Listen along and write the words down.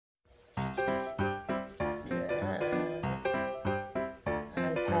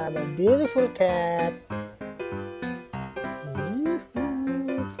have a beautiful cat.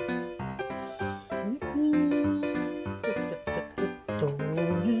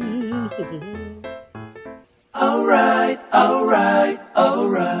 Alright, alright,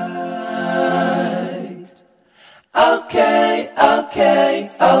 alright. Okay,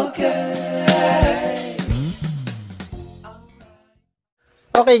 okay, okay.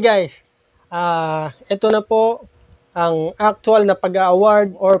 Okay guys, ito na po ang actual na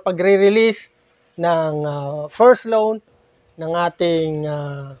pag-award or pagre-release ng first loan ng ating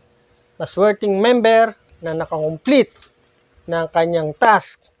maswerteng member na nakakomplete ng kanyang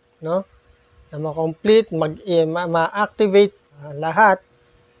task, no? Na ma-complete, ma-activate lahat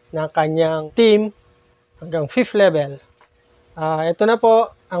ng kanyang team hanggang 5th level. Ito na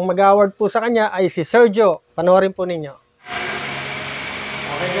po, ang mag-award po sa kanya ay si Sergio. Panoorin po ninyo.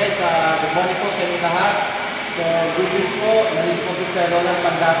 Okay guys, good morning po sa inyo lahat. So, good news po, nandito po si Sir Roland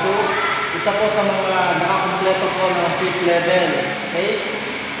Pandatu. Isa po sa mga nakakompleto po ng 5th level. Okay?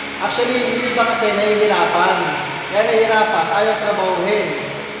 Actually, hindi iba kasi nahihirapan. Kaya nahihirapan, ayaw trabahuhin.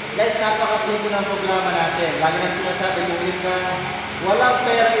 Guys, napakasimple ng programa natin. Lagi namin sinasabi, kung yun ka, walang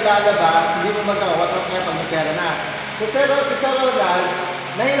pera ilalabas, hindi mo magawa, walang pera pag may pera na. So, si Sir Roland,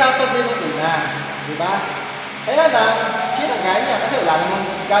 nahihirapan din ang una. Di ba? Kaya lang, sinaga niya. Kasi wala namang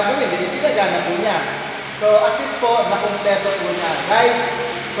gagawin. Sinaga na po niya. So, at least po, nakumpleto po niya. Guys,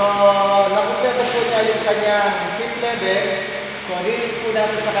 so, nakumpleto po niya yung kanyang 5th level. So, release po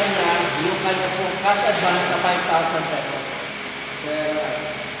natin sa kanya yung kanyang po cash advance na 5,000 pesos.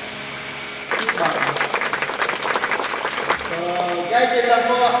 So, guys, yun lang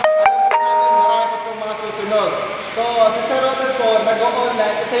po. Alam po namin, marami pa po mga susunod. So, si Sir Roland po, nag-online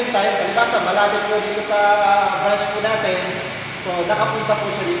at the same time, palibasa, malapit po dito sa branch po natin. So, nakapunta po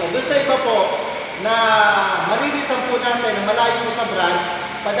siya dito. Doon sa iba po, na marilisan po natin, na malayo po sa branch,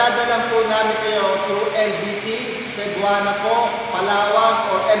 padadalan po namin kayo through LBC, Cebuana po,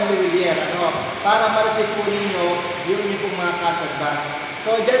 Palawan, or M. Luwilier, para ma-receive po ninyo yung inyong mga cash advance.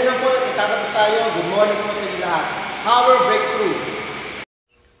 So, dyan lang po, itatapos tayo. Good morning po sa inyo lahat. Power Breakthrough.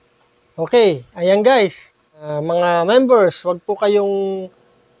 Okay, ayan guys. Mga members, wag po kayong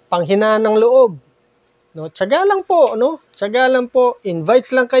panghinaan ng loob. No, tiyaga lang po, no? Tiyaga lang po.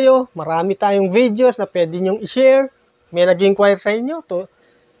 Invites lang kayo. Marami tayong videos na pwede nyong i-share. May nag-inquire sa inyo to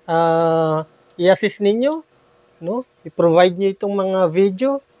i-assist ninyo, no? I-provide niyo itong mga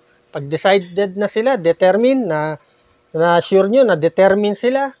video. Pag decided na sila, determine na sure nyo na determine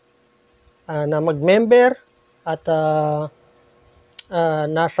sila na mag-member at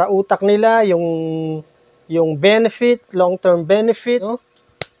nasa utak nila yung benefit, long-term benefit, no?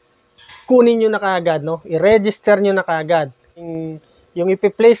 Kunin nyo na kaagad, no? I-register nyo na kaagad. Yung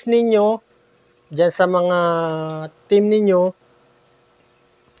ipi-place ninyo dyan sa mga team ninyo,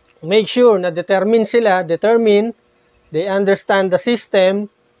 make sure na determine, they understand the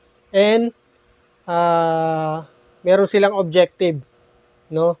system, and meron silang objective,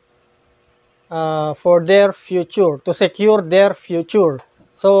 no? For their future, to secure their future.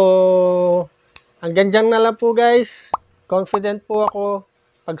 So, hanggang dyan na lang po guys. Confident po ako,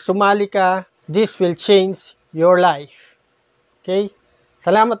 pag sumali ka, this will change your life. Okay?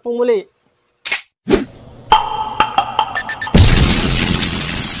 Salamat po muli.